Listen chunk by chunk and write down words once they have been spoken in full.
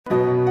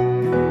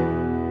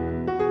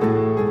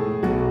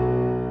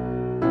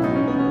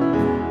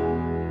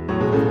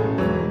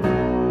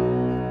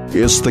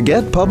It's the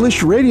Get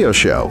Published radio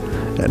show.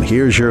 And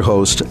here's your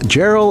host,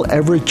 Gerald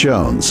Everett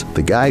Jones,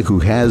 the guy who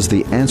has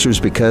the answers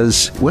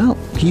because, well,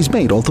 he's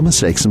made all the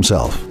mistakes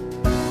himself.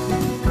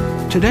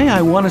 Today,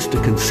 I want us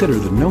to consider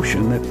the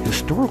notion that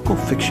historical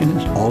fiction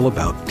is all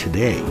about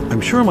today. I'm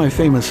sure my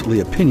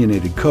famously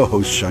opinionated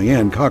co-hosts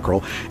Cheyenne,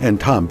 Cockrell, and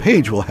Tom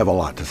Page will have a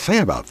lot to say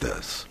about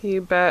this. You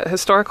bet.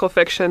 Historical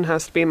fiction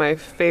has to be my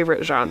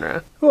favorite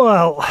genre.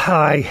 Well,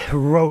 I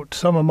wrote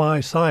some of my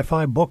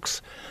sci-fi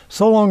books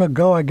so long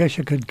ago, I guess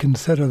you could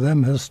consider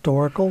them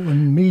historical,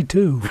 and me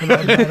too, for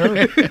that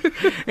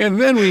matter. And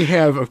then we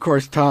have, of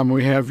course, Tom,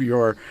 we have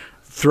your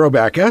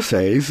throwback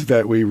essays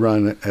that we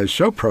run as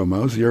show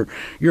promos.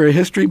 You're a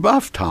history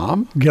buff,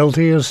 Tom.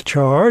 Guilty as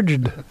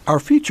charged. Our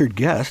featured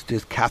guest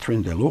is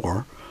Catherine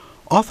Delors,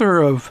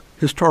 author of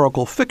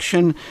historical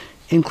fiction,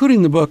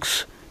 including the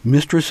books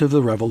Mistress of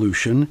the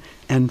Revolution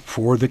and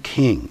For the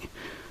King.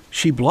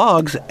 She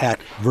blogs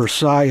at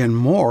Versailles and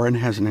More and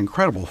has an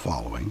incredible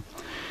following.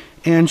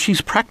 And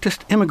she's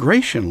practiced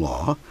immigration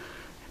law,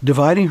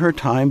 dividing her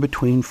time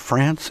between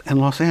France and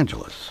Los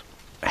Angeles.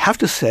 I have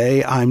to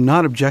say I'm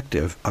not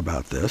objective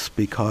about this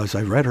because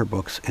I've read her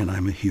books and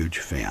I'm a huge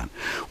fan.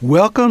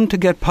 Welcome to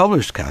Get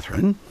Published,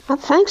 Catherine.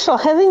 Thanks for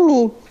having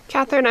me.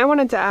 Catherine, I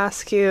wanted to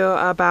ask you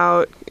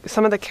about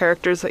some of the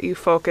characters that you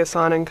focus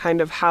on and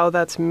kind of how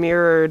that's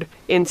mirrored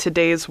in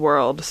today's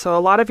world. So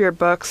a lot of your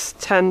books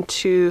tend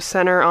to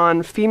center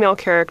on female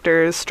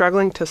characters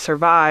struggling to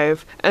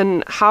survive.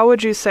 And how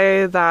would you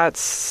say that's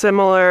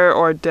similar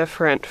or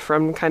different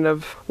from kind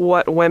of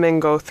what women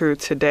go through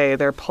today,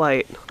 their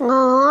plight?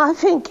 I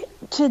think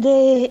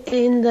today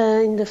in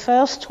the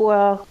first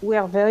world, we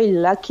are very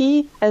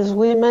lucky as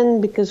women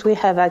because we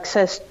have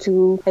access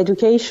to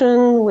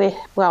education. We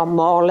are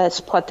more or less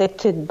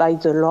protected by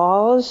the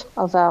laws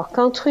of our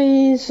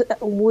countries.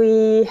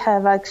 We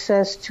have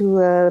access to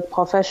a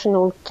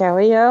professional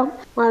career.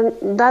 Well,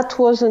 that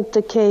wasn't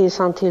the case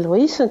until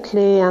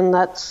recently, and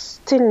that's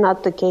still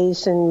not the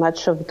case in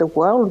much of the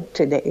world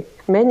today.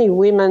 Many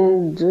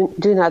women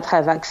do not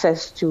have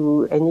access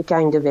to any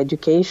kind of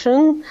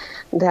education.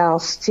 They are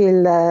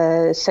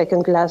still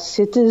second-class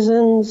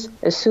citizens,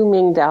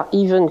 assuming they are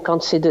even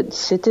considered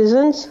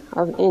citizens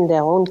in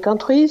their own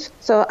countries.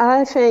 So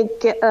I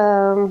think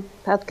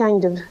that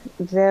kind of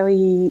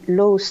very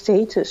low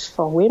status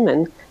for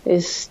women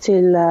is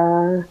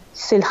still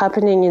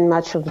happening in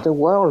much of the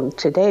world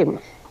today.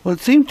 Well, it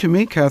seemed to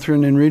me,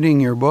 Catherine, in reading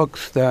your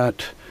books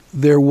that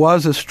there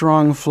was a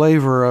strong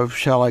flavor of,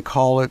 shall I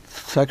call it,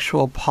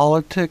 sexual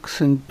politics.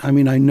 And I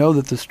mean, I know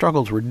that the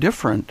struggles were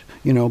different.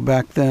 You know,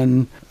 back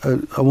then,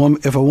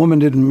 if a woman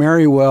didn't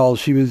marry well,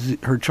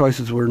 her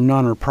choices were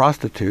nun or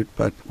prostitute.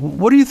 But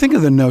what do you think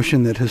of the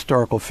notion that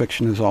historical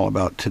fiction is all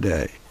about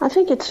today? I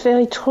think it's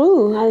very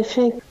true. I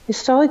think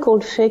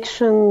historical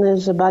fiction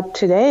is about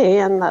today,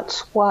 and that's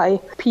why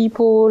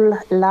people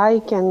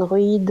like and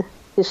read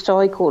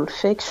historical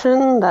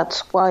fiction.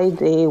 That's why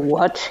they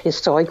watch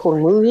historical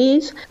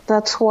movies.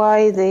 That's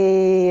why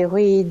they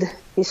read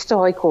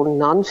historical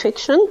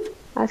nonfiction.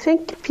 I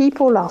think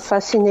people are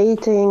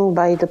fascinated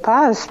by the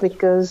past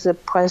because the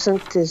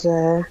present is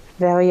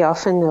very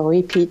often a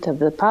repeat of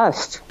the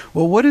past.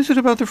 Well, what is it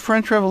about the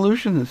French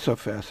Revolution that so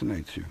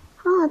fascinates you?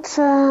 Oh,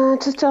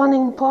 it's a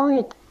turning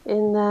point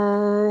in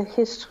the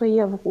history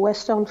of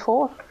Western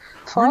thought.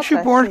 Weren't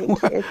you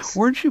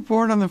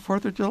born on the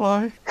 4th of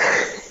July?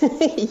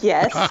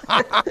 Yes.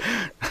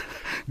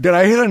 Did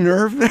I hit a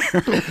nerve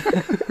there?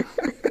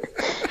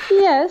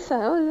 Yes,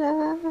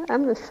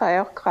 I'm a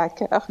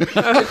firecracker.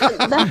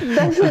 that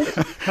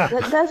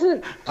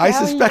doesn't I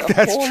suspect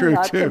that's true,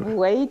 lot too. Of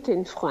weight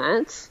in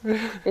France.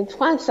 In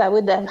France, I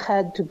would have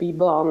had to be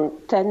born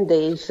 10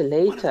 days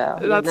later.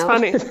 That's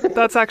funny.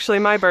 That's actually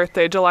my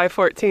birthday, July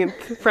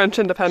 14th, French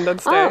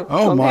Independence Day.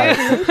 Oh my.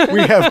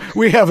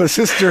 We have a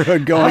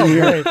sisterhood going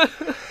here.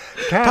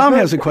 Tom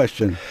has a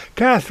question.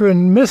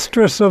 Catherine,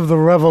 Mistress of the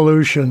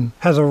Revolution,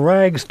 has a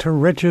rags to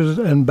riches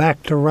and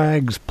back to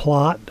rags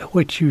plot,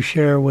 which you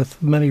share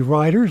with many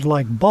writers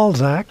like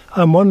Balzac.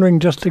 I'm wondering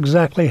just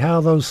exactly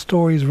how those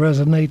stories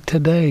resonate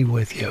today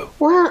with you.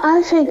 Well,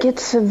 I think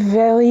it's a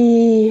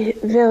very,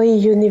 very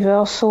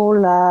universal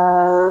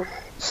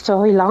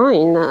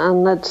storyline,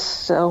 and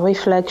that's a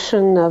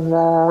reflection of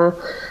a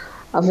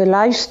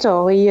life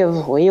story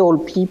of real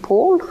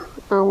people.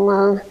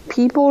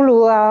 People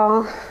who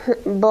are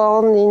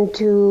born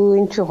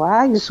into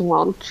rags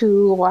want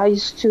to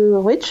rise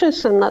to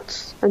riches, and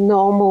that's a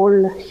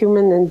normal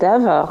human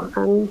endeavor.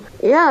 And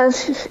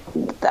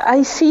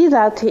I see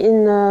that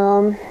in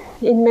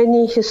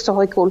many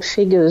historical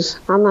figures,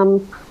 and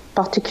I'm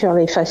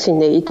particularly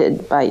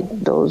fascinated by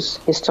those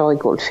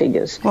historical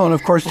figures. Well, and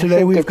of course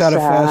today we've got a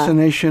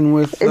fascination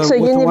with the 1%. It's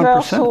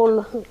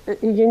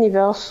a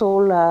universal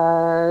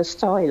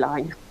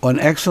storyline. an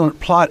excellent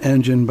plot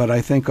engine, but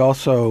I think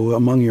also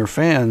among your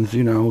fans,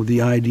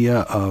 the idea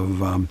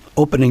of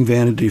opening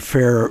Vanity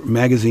Fair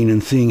magazine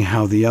and seeing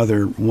how the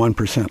other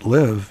 1%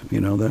 live,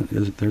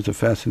 there's a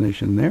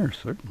fascination there,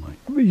 certainly.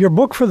 Your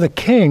book for the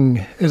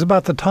King is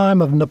about the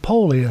time of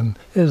Napoleon.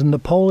 Is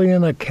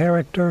Napoleon a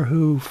character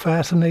who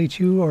fascinates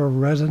you or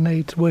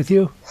resonates with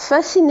you?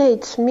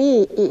 Fascinates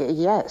me,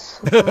 yes.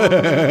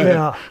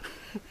 Yeah.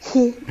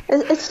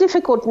 It's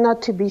difficult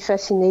not to be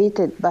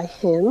fascinated by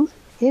him.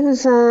 He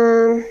was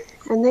an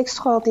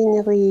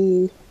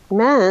extraordinary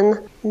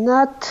man,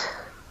 not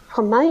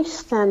from my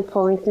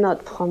standpoint,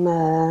 not from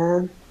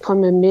a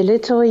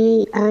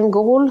military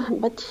angle,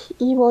 but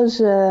he was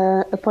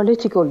a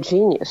political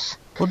genius.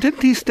 Well,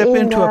 didn't he step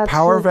into a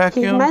power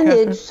vacuum? He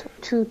managed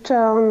to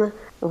turn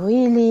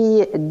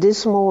really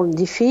dismal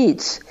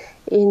defeats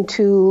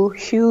into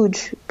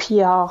huge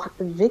PR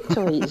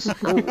victories.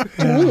 And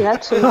to me,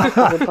 that's a mark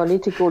of a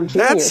political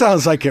genius. That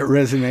sounds like it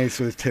resonates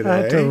with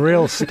today. That's a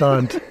real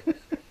stunt.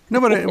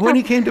 No, but when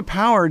he came to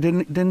power,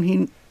 didn't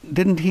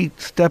he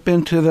step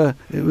into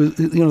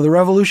the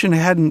revolution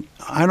hadn't,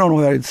 I don't know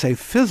whether I'd say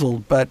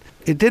fizzled, but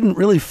it didn't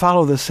really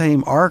follow the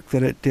same arc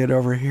that it did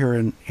over here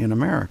in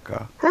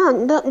America.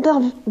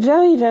 They're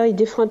very, very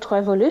different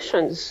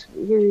revolutions.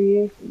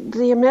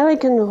 The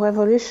American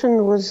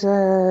Revolution was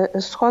a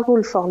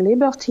struggle for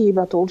liberty,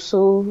 but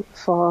also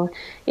for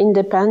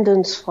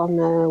independence from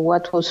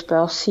what was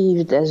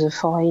perceived as a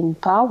foreign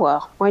power.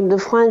 While the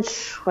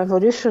French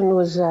Revolution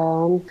was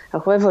a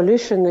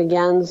revolution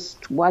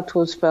against what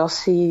was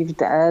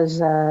perceived as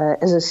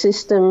a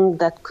system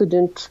that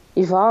couldn't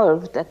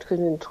evolve, that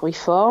couldn't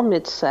reform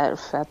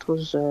itself, that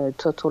was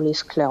totally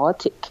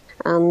sclerotic.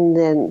 And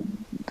then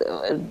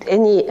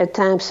any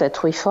attempts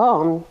at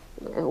reform,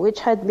 which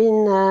had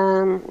been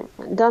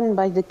done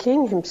by the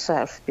king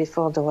himself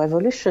before the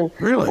revolution.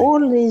 Really?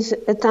 All these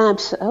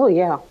attempts,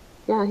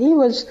 he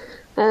was,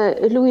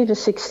 Louis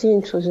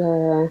XVI was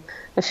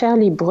a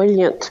fairly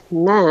brilliant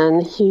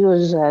man. He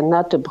was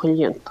not a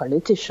brilliant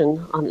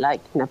politician,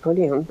 unlike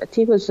Napoleon, but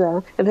he was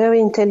a very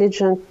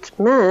intelligent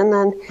man,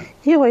 and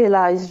he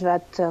realized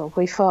that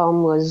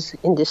reform was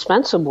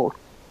indispensable.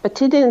 But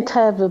he didn't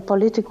have the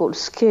political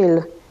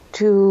skill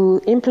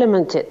to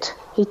implement it.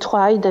 He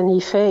tried and he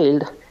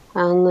failed.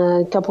 And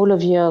a couple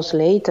of years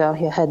later,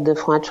 he had the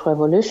French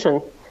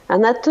Revolution.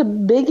 And at the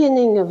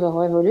beginning of the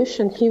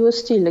revolution, he was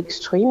still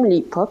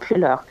extremely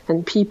popular,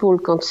 and people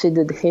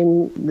considered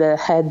him the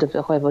head of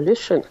the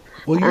revolution.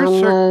 Well,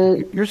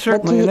 you're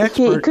certainly an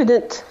expert. He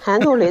couldn't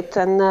handle it,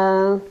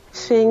 and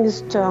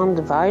things turned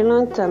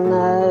violent,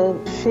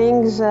 and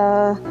things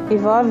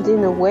evolved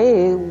in a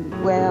way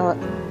where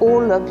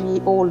all of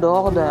the old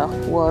order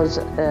was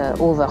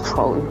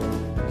overthrown.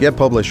 Get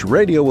Published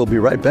Radio will be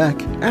right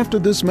back after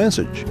this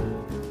message.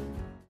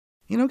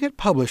 Get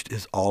Published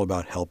is all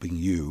about helping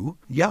you.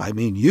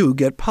 You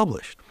get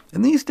published.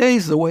 And these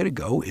days, the way to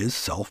go is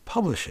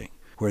self-publishing,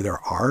 where there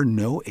are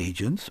no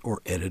agents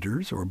or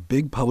editors or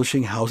big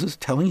publishing houses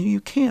telling you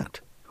can't,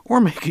 or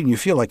making you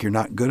feel like you're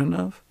not good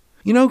enough.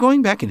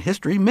 Going back in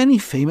history, many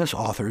famous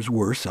authors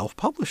were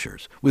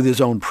self-publishers. With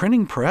his own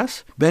printing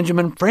press,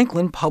 Benjamin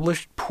Franklin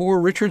published Poor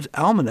Richard's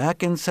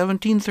Almanac in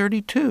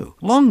 1732,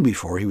 long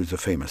before he was a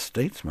famous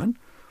statesman.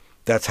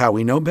 That's how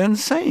we know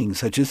Ben's sayings,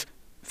 such as,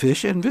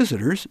 "Fish and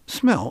visitors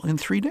smell in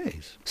 3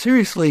 days."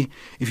 Seriously,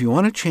 if you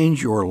want to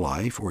change your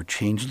life or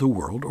change the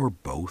world or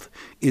both,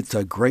 it's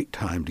a great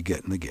time to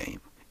get in the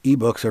game.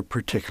 Ebooks are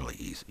particularly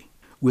easy.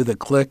 With a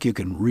click, you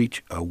can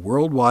reach a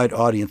worldwide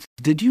audience.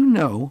 Did you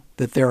know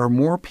that there are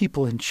more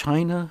people in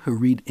China who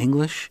read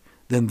English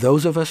than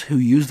those of us who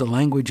use the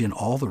language in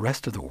all the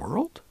rest of the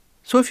world?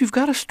 So if you've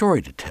got a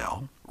story to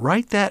tell,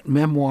 write that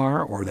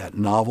memoir or that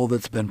novel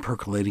that's been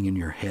percolating in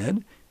your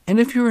head. And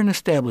if you're an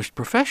established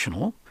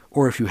professional,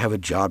 or if you have a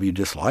job you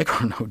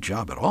dislike or no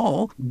job at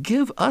all,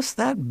 give us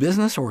that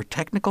business or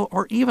technical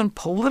or even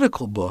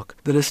political book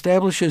that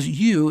establishes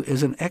you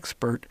as an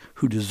expert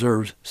who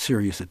deserves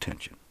serious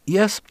attention.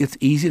 Yes, it's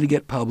easy to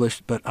get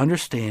published, but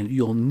understand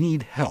you'll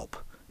need help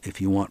if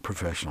you want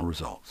professional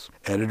results.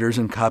 Editors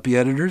and copy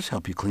editors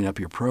help you clean up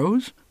your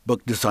prose.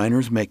 Book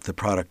designers make the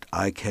product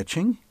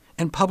eye-catching.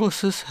 And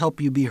publicists help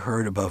you be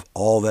heard above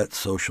all that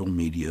social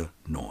media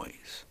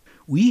noise.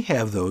 We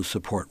have those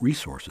support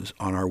resources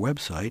on our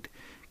website,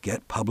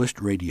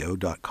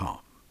 getpublishedradio.com.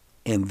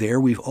 And there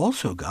we've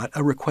also got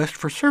a request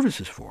for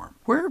services form,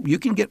 where you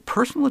can get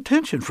personal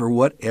attention for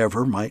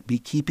whatever might be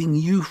keeping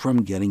you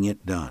from getting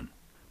it done.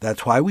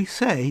 That's why we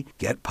say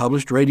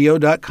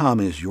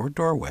getpublishedradio.com is your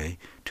doorway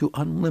to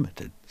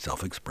unlimited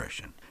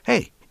self-expression.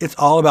 Hey, it's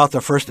all about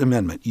the First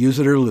Amendment. Use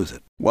it or lose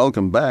it.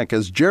 Welcome back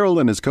as Gerald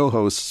and his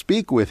co-hosts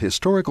speak with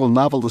historical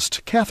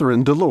novelist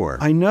Catherine Delors.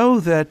 I know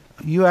that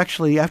you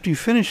actually, after you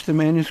finished the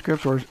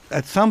manuscript, or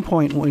at some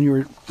point when you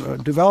were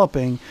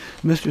developing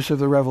Mistress of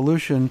the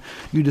Revolution,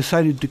 you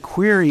decided to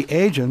query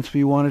agents, but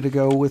you wanted to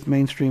go with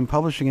mainstream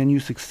publishing, and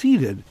you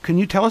succeeded. Can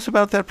you tell us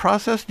about that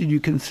process? Did you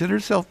consider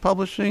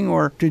self-publishing,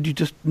 or did you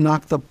just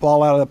knock the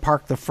ball out of the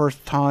park the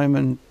first time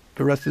and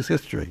the rest is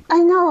history. I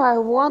know I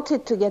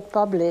wanted to get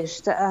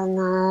published, and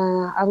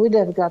I would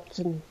have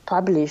gotten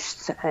published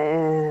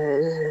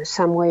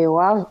some way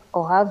or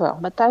other,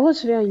 but I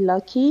was very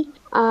lucky.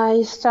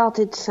 I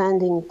started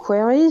sending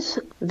queries.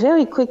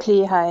 Very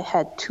quickly, I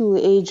had 2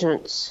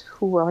 agents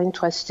who were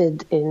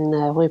interested in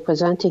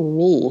representing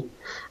me.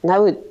 And I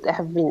would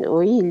have been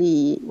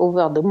really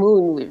over the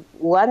moon with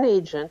one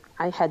agent.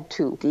 I had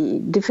 2. The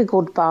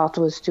difficult part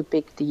was to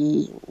pick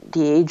the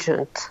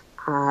agent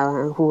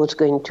who was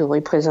going to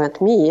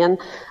represent me. And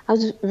I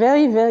was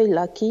very, very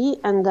lucky.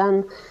 And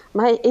then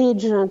my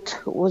agent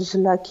was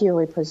lucky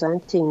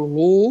representing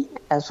me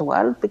as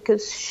well,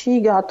 because she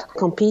got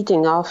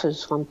competing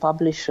offers from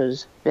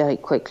publishers very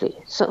quickly.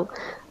 So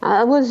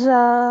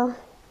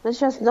it's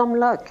just dumb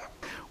luck.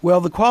 Well,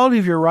 the quality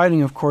of your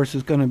writing, of course,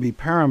 is going to be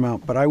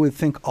paramount, but I would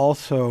think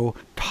also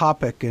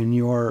topic and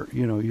your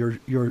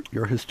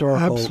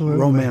historical Absolutely.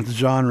 romance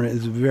genre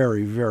is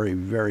very, very,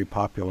 very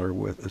popular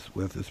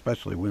with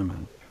especially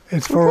women.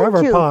 It's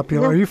forever you.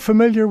 popular. Yeah. Are you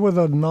familiar with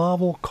a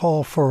novel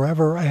called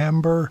Forever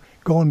Amber,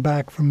 going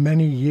back for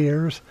many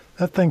years?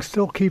 That thing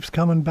still keeps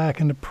coming back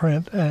into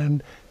print,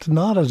 and it's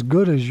not as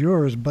good as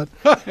yours, but...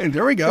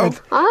 There we go.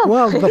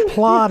 Well, the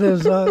plot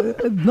is...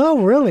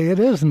 no, really, it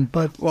isn't,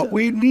 but... Well,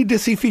 we need to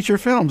see feature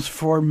films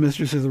for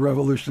Mistress of the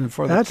Revolution and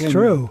for the That's King.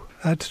 true.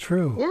 That's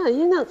true.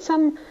 Yeah,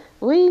 some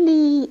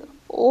really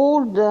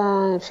old,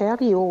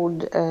 fairly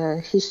old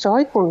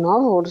historical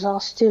novels are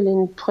still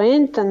in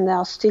print, and they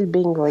are still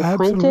being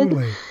reprinted.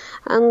 Absolutely.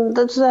 And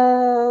that's,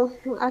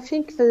 I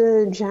think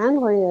the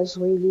genre has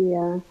really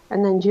an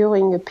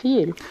enduring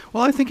appeal.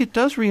 Well, I think it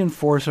does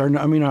reinforce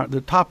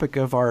the topic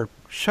of our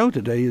show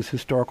today is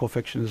historical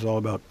fiction is all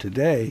about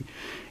today.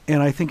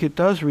 And I think it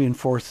does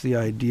reinforce the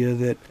idea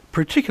that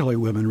particularly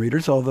women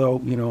readers,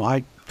 although,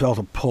 I felt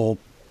a pull,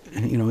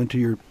 into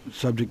your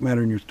subject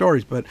matter and your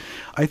stories, but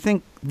I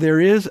think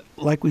there is,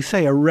 like we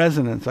say, a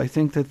resonance. I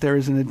think that there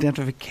is an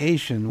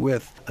identification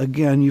with,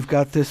 again, you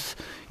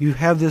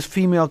have this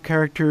female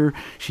character,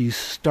 she's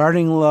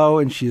starting low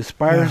and she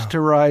aspires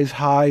to rise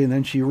high, and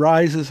then she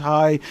rises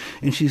high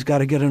and she's got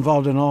to get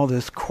involved in all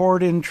this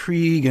court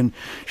intrigue, and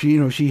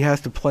she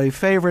has to play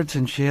favorites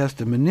and she has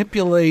to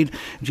manipulate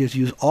and she has to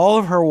use all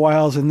of her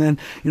wiles, and then,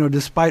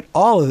 despite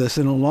all of this,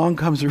 and along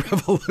comes a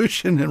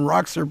revolution and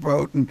rocks her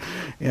boat, and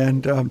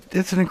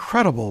it's an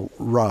incredible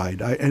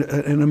ride,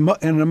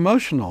 an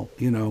emotional,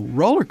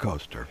 roller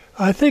coaster.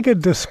 I think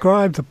it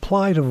described the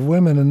plight of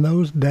women in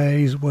those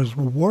days was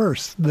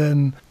worse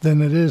than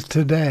it is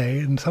today,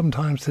 and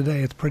sometimes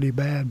today it's pretty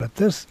bad. But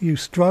you're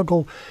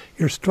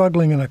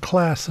struggling in a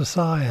class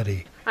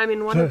society. I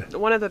mean, one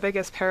of the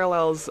biggest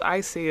parallels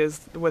I see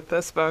is with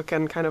this book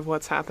and kind of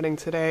what's happening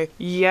today.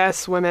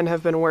 Yes, women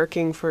have been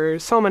working for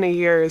so many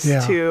years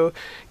to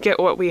get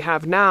what we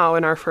have now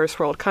in our first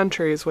world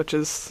countries, which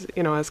is,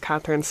 as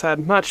Catherine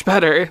said, much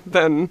better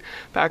than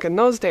back in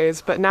those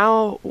days. But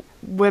now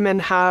women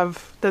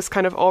have this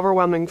kind of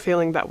overwhelming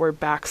feeling that we're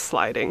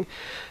backsliding,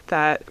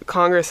 that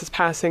Congress is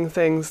passing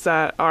things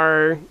that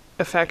are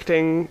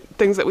affecting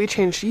things that we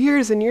changed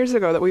years and years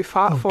ago, that we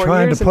fought for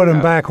trying years to put ago.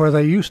 them back where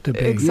they used to be.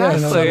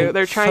 Exactly.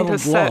 They're trying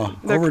to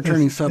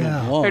overturning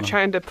settled law. They're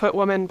trying to put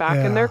women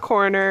back in their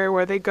corner,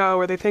 where they go,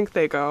 where they think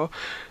they go.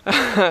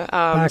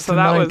 Back so to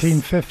that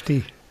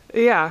 1950.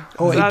 Yeah.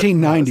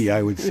 1890,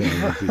 I would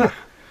say.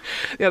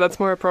 Yeah, that's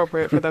more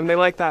appropriate for them. They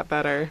like that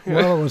better.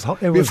 Well, it was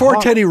before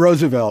Teddy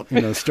Roosevelt,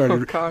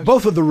 started. Oh,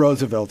 both of the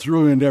Roosevelts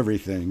ruined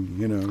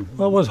everything.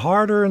 Well, it was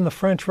harder in the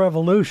French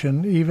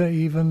Revolution,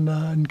 even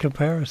in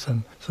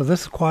comparison. So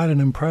this is quite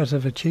an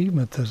impressive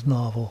achievement, this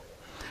novel.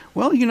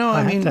 Well,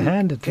 I have to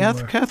hand it to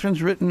her.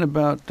 Catherine's written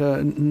about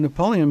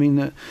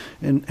Napoleon,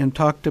 and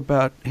talked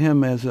about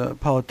him as a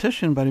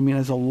politician, but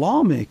as a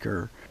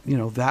lawmaker,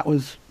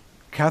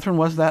 Catherine,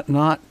 was that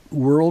not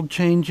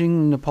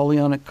world-changing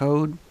Napoleonic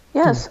Code?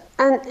 Yes,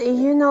 and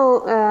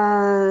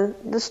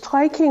the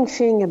striking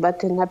thing about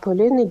the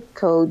Napoleonic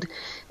Code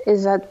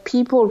is that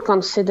people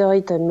consider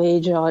it a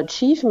major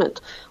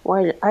achievement,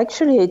 while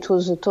actually it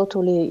was a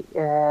totally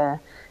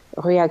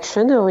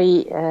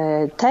reactionary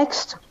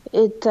text.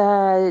 It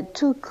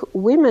took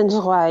women's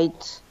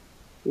rights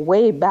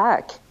way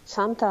back.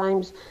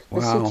 Sometimes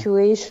the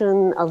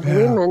situation of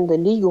women, the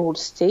legal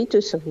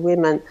status of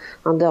women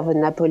under the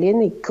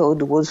Napoleonic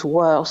Code was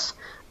worse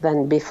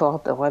than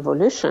before the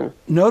revolution.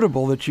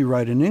 Notable that you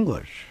write in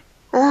English.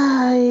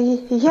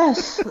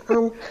 Yes.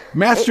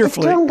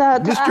 Masterfully. It turned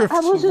out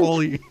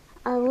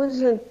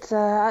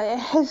I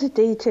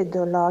hesitated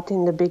a lot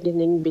in the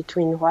beginning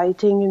between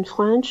writing in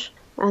French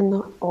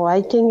and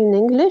writing in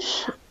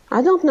English.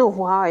 I don't know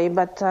why,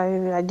 but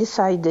I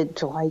decided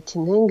to write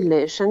in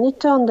English, and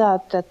it turned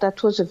out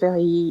that was a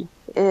very,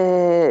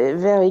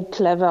 very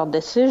clever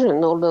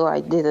decision, although I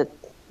didn't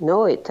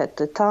know it at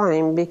the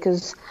time,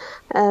 because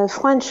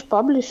French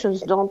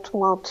publishers don't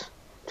want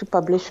to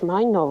publish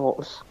my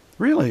novels.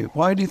 Really?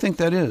 Why do you think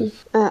that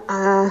is?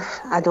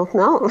 I don't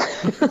know.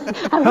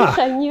 I wish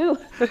I knew.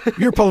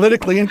 You're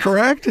politically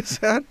incorrect, is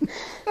that?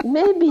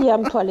 Maybe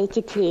I'm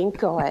politically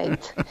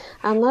incorrect.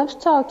 And I've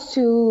talked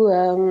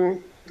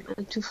to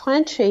to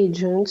French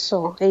agents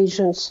or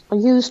agents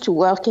used to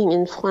working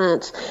in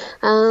France.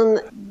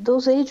 And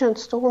those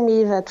agents told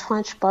me that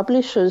French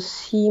publishers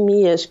see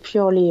me as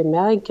purely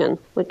American,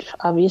 which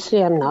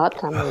obviously I'm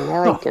not. I'm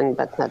American,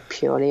 but not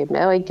purely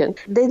American.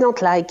 They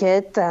don't like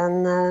it,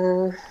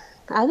 and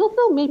I don't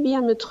know, maybe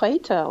I'm a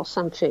traitor or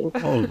something.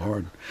 Oh,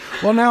 Lord.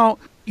 Well, now,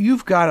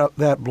 you've got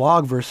that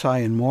blog, Versailles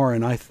and More,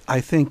 and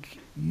I think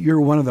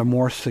you're one of the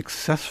more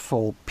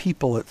successful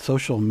people at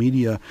social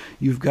media.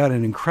 You've got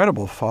an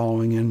incredible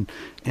following,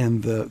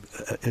 and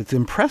it's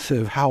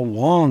impressive how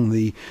long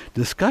the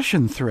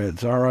discussion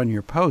threads are on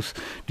your posts.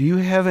 Do you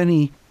have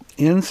any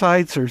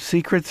insights or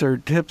secrets or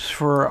tips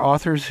for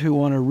authors who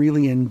want to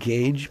really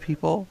engage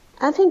people?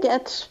 I think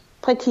that's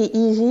pretty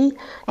easy.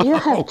 You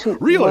have to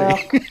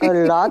work a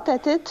lot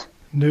at it.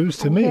 News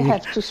to me. You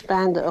have to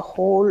spend a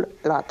whole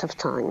lot of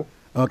time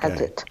at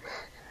Okay. it.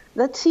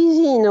 That's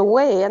easy in a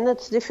way, and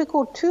it's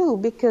difficult too,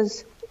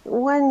 because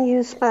when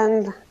you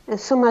spend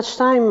so much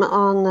time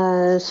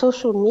on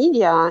social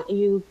media,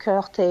 you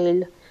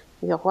curtail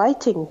your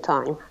writing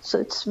time. So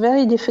it's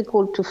very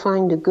difficult to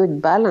find a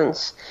good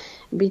balance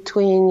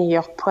between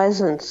your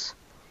presence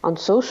on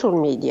social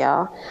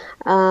media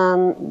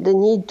and the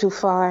need to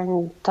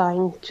find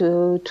time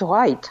to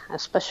write,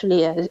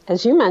 especially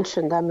as you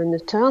mentioned, I'm an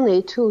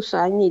attorney too, so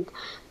I need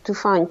to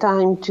find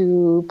time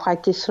to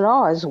practice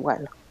law as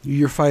well.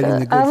 You're fighting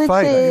the good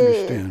fight, I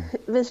understand.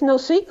 There's no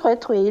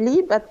secret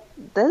really, but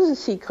there's a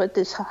secret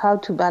is how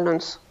to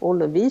balance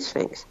all of these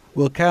things.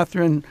 Well,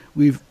 Catherine,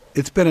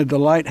 it's been a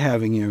delight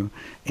having you,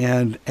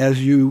 and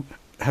as you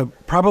have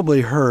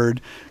probably heard,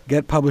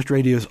 Get Published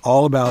Radio is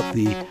all about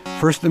the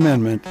First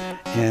Amendment,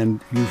 and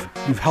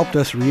you've helped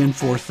us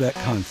reinforce that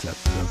concept.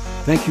 So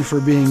thank you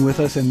for being with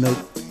us. And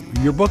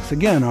your books,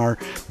 again, are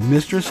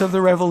Mistress of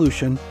the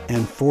Revolution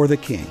and For the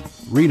King.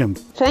 Read them.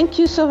 Thank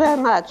you so very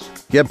much.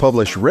 Get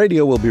Published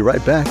Radio will be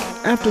right back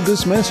after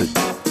this message.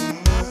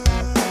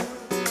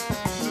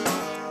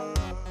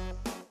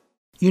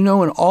 You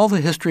know, in all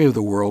the history of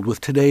the world, with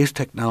today's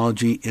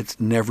technology, it's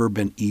never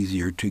been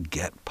easier to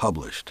get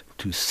published,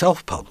 to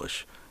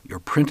self-publish your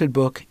printed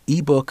book,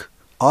 ebook,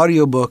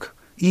 audiobook,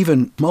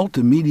 even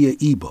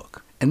multimedia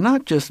ebook. And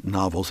not just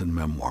novels and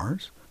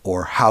memoirs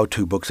or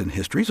how-to books and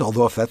histories,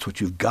 although if that's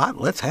what you've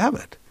got, let's have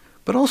it.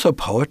 But also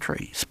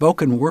poetry,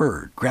 spoken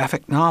word,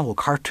 graphic novel,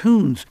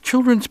 cartoons,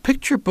 children's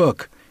picture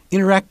book,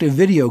 interactive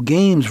video,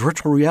 games,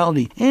 virtual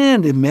reality,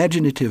 and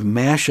imaginative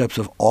mashups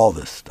of all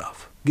this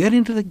stuff. Get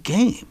into the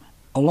game.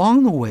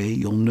 Along the way,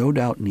 you'll no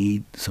doubt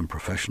need some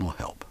professional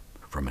help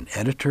from an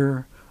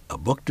editor, a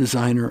book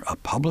designer, a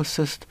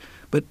publicist.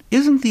 But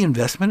isn't the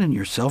investment in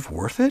yourself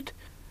worth it?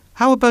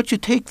 How about you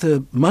take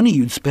the money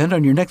you'd spend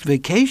on your next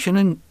vacation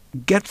and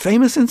get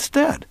famous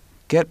instead?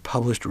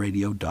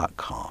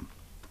 GetPublishedRadio.com.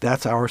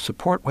 That's our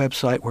support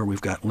website where we've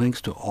got links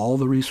to all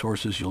the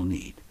resources you'll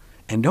need.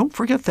 And don't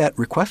forget that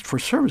request for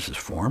services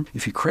form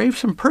if you crave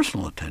some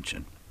personal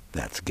attention.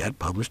 That's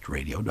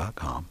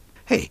GetPublishedRadio.com.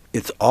 Hey,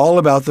 it's all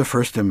about the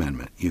First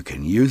Amendment. You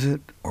can use it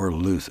or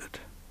lose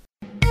it.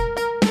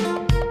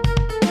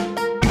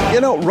 You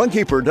know,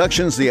 Runke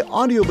Productions, the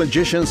audio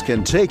magicians,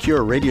 can take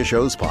your radio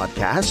shows,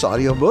 podcasts,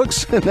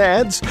 audiobooks, and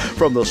ads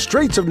from the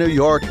streets of New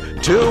York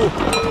to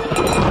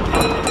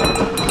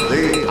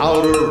the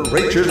outer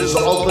reaches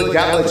of the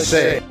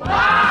galaxy.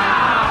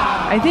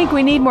 I think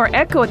we need more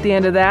echo at the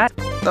end of that.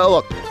 Now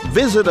look,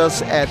 visit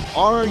us at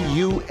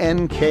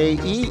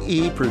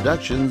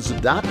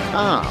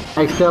runkeeproductions.com.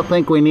 I still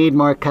think we need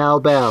more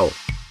cowbell.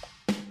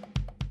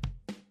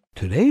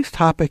 Today's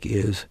topic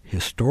is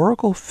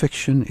Historical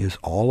Fiction is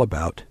All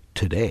About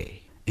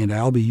Today, and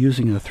I'll be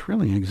using a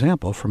thrilling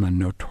example from a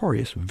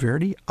notorious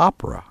Verdi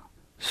opera.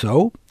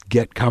 So,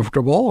 get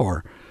comfortable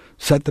or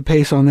set the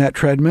pace on that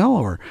treadmill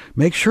or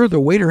make sure the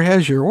waiter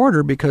has your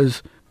order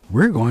because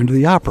we're going to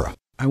the opera.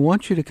 I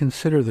want you to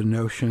consider the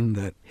notion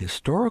that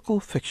historical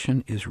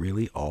fiction is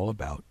really all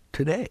about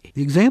today.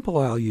 The example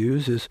I'll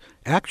use is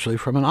actually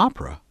from an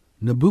opera,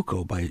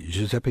 Nabucco by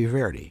Giuseppe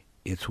Verdi.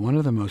 It's one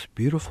of the most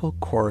beautiful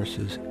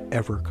choruses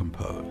ever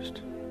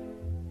composed.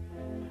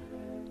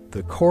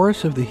 The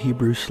Chorus of the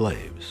Hebrew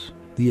Slaves.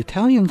 The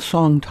Italian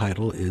song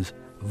title is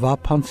Va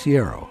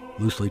Pensiero,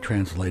 loosely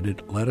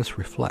translated, Let Us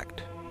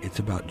Reflect. It's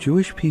about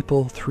Jewish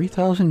people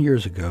 3,000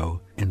 years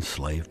ago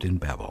enslaved in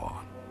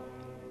Babylon.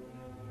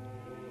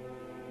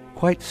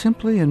 Quite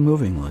simply and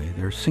movingly,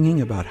 they're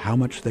singing about how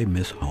much they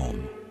miss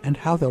home and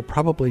how they'll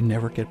probably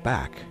never get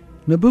back.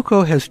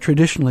 Nabucco has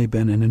traditionally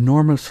been an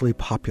enormously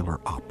popular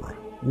opera.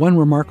 One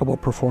remarkable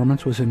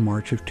performance was in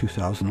March of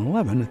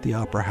 2011 at the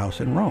Opera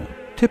House in Rome.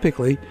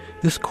 Typically,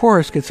 this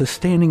chorus gets a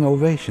standing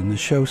ovation. The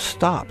show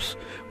stops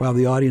while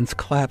the audience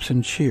claps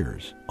and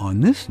cheers.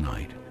 On this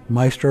night,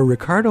 Maestro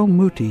Riccardo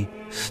Muti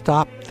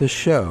stopped the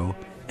show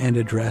and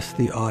addressed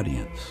the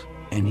audience,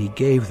 and he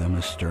gave them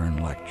a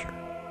stern lecture.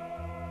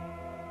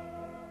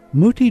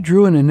 Muti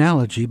drew an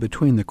analogy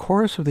between the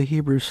chorus of the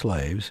Hebrew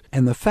slaves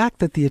and the fact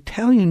that the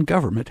Italian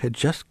government had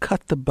just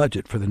cut the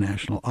budget for the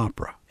National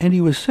Opera. And he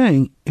was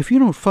saying, if you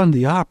don't fund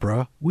the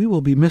opera, we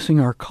will be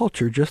missing our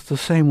culture just the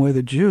same way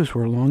the Jews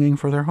were longing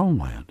for their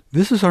homeland.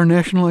 This is our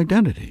national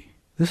identity.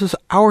 This is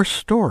our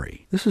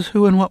story. This is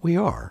who and what we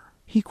are.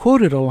 He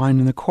quoted a line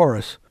in the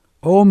chorus,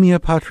 O mia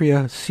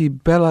patria si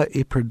bella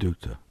e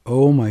perduta.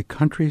 O my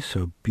country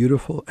so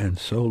beautiful and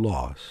so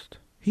lost.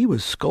 He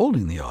was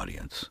scolding the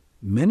audience,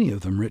 many of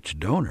them rich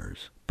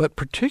donors, but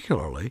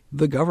particularly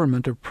the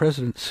government of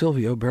President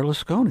Silvio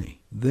Berlusconi.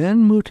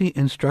 Then Muti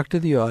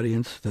instructed the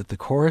audience that the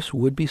chorus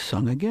would be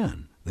sung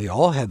again. They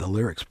all had the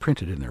lyrics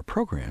printed in their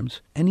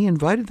programs, and he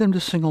invited them to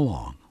sing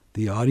along.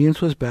 The audience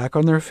was back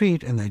on their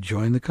feet, and they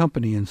joined the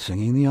company in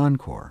singing the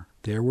encore.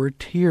 There were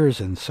tears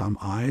in some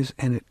eyes,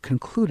 and it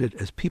concluded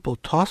as people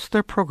tossed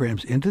their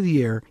programs into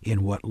the air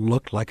in what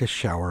looked like a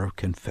shower of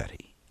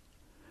confetti.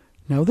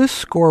 Now this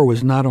score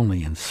was not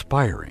only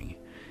inspiring,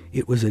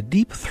 it was a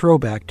deep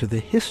throwback to the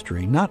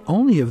history not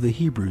only of the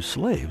Hebrew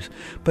slaves,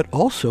 but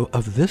also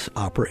of this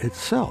opera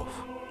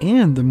itself,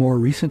 and the more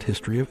recent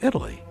history of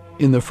Italy.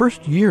 In the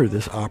first year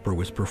this opera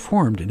was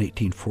performed in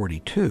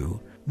 1842,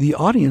 the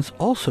audience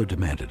also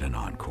demanded an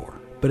encore.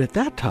 But at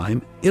that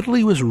time,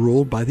 Italy was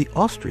ruled by the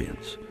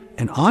Austrians,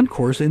 and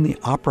encores in the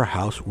opera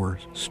house were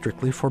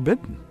strictly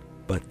forbidden.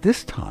 But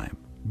this time,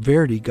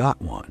 Verdi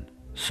got one.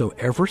 So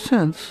ever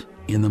since,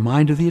 in the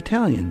mind of the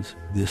Italians,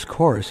 this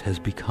chorus has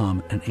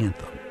become an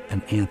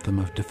anthem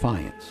of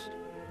defiance.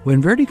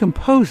 When Verdi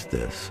composed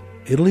this,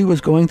 Italy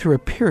was going through a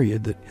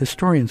period that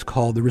historians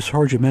call the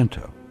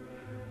Risorgimento,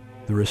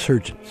 the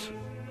resurgence.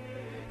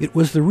 It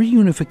was the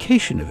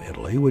reunification of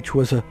Italy, which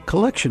was a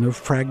collection of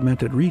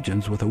fragmented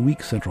regions with a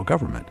weak central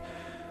government,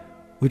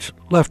 which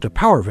left a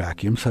power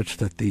vacuum such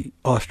that the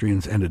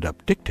Austrians ended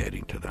up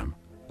dictating to them.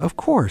 Of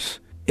course,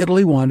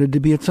 Italy wanted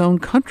to be its own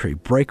country,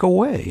 break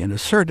away, and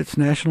assert its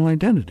national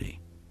identity.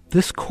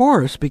 This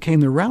chorus became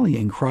the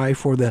rallying cry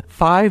for the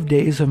 5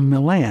 Days of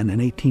Milan in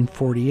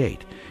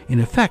 1848, in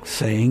effect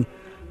saying,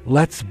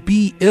 let's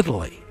be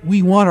Italy.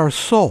 We want our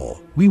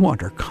soul. We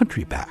want our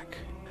country back.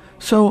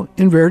 So,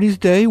 in Verdi's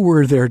day,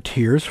 were there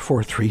tears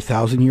for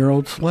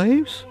 3,000-year-old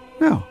slaves?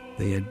 No.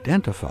 They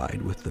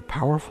identified with the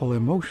powerful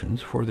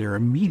emotions for their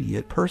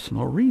immediate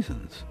personal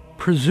reasons.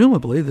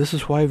 Presumably, this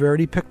is why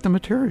Verdi picked the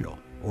material.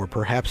 Or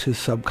perhaps his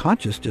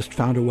subconscious just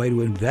found a way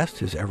to invest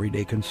his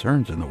everyday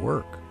concerns in the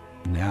work.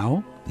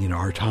 Now, in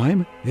our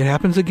time, it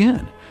happens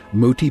again.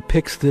 Muti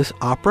picks this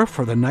opera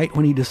for the night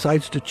when he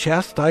decides to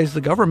chastise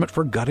the government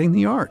for gutting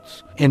the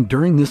arts. And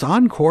during this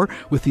encore,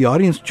 with the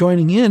audience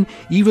joining in,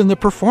 even the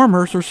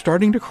performers are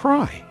starting to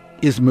cry.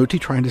 Is Muti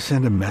trying to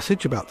send a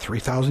message about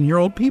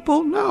 3,000-year-old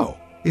people? No.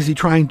 Is he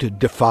trying to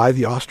defy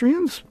the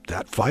Austrians?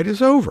 That fight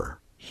is over.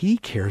 He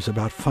cares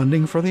about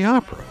funding for the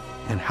opera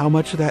and how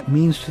much that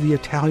means to the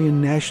Italian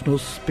national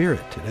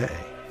spirit today.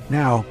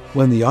 Now,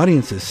 when the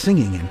audience is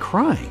singing and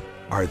crying,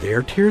 are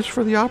there tears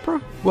for the opera?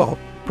 Well,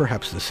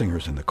 perhaps the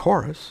singers in the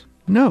chorus.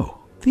 No,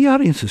 the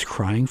audience is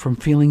crying from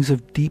feelings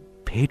of deep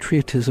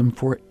patriotism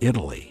for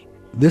Italy.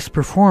 This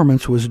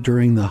performance was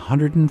during the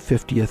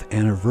 150th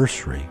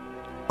anniversary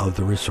of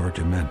the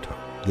Risorgimento.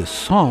 This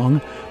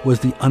song was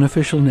the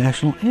unofficial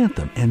national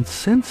anthem, and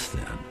since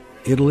then,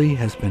 Italy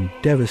has been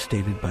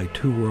devastated by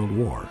 2 world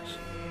wars.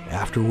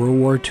 After World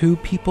War II,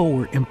 people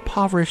were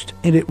impoverished,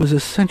 and it was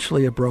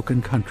essentially a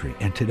broken country.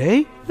 And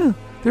today,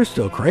 they're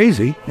still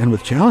crazy and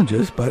with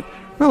challenges, but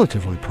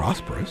relatively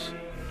prosperous.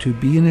 To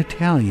be an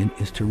Italian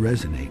is to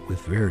resonate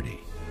with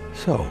Verdi.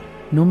 So,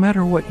 no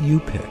matter what you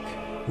pick,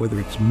 whether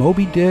it's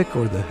Moby Dick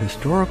or the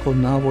historical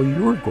novel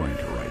you're going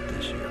to write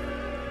this year,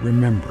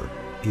 remember,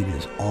 it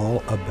is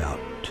all about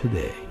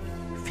today.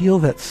 Feel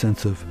that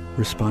sense of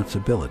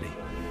responsibility.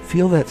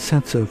 Feel that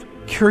sense of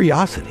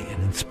curiosity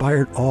and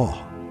inspired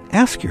awe.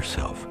 Ask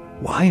yourself,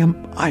 why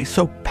am I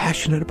so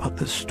passionate about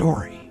this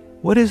story?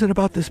 What is it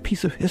about this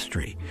piece of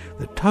history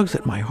that tugs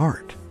at my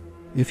heart?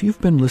 If you've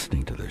been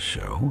listening to this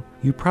show,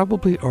 you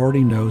probably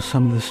already know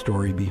some of the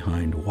story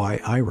behind why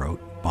I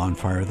wrote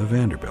Bonfire of the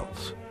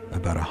Vanderbilts,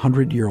 about a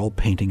 100-year-old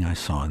painting I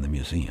saw in the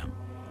museum.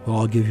 Well,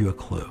 I'll give you a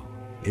clue.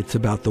 It's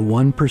about the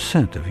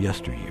 1% of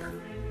yesteryear.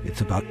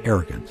 It's about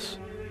arrogance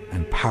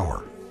and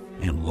power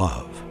and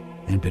love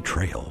and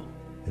betrayal.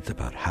 It's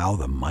about how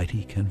the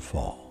mighty can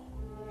fall.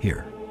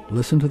 Here,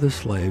 listen to the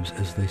slaves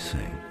as they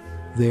sing.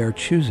 They are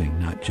choosing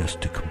not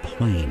just to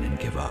complain and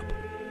give up,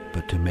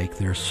 but to make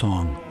their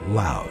song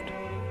loud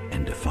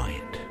and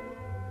defiant.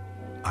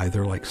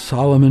 Either like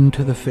Solomon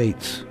to the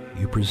fates,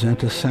 you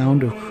present a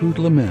sound of crude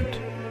lament,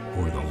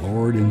 or the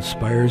Lord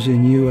inspires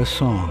in you a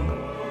song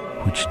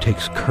which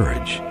takes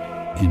courage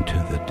into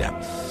the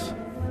depths.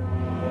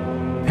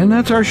 And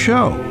that's our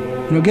show.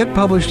 Get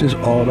Published is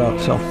all about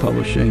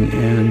self-publishing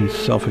and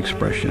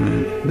self-expression.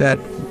 And that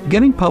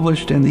getting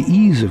published and the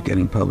ease of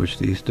getting published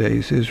these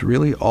days is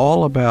really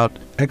all about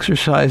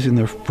exercising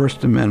the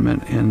First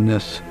Amendment in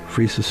this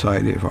free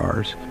society of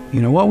ours.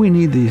 What we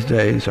need these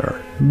days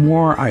are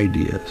more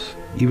ideas,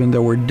 Even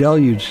though we're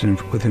deluged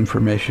with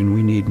information,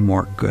 we need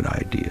more good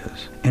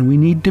ideas. And we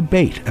need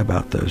debate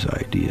about those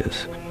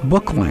ideas.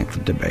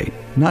 Book-length debate,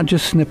 not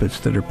just snippets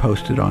that are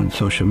posted on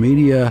social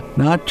media,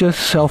 not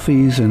just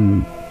selfies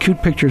and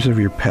cute pictures of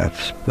your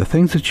pets, the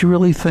things that you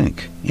really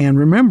think. And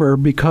remember,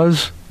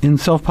 because in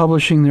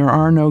self-publishing there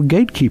are no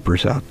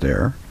gatekeepers out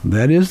there,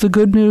 that is the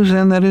good news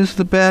and that is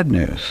the bad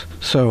news.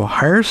 So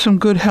hire some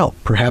good help.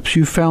 Perhaps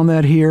you found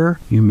that here.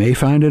 You may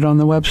find it on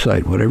the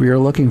website, whatever you're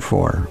looking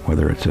for,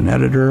 whether it's an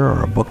editor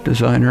or a book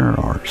designer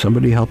or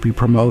somebody to help you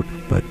promote.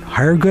 But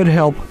hire good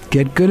help,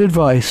 get good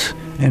advice,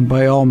 and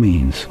by all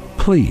means,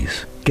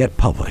 please get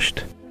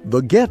published.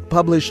 The Get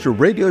Published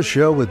radio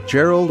show with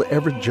Gerald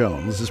Everett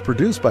Jones is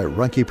produced by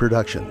Runkey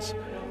Productions.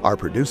 Our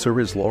producer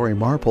is Lori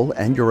Marple,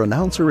 and your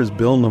announcer is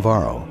Bill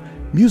Navarro.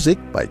 Music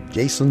by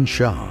Jason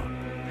Shaw.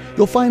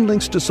 You'll find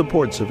links to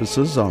support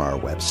services on our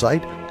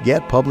website,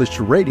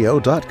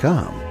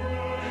 getpublishеdradio.com.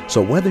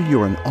 So whether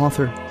you're an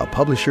author, a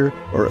publisher,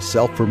 or a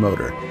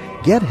self-promoter,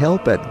 get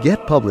help at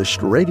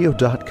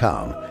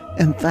getpublishedradio.com.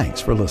 And thanks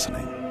for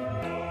listening.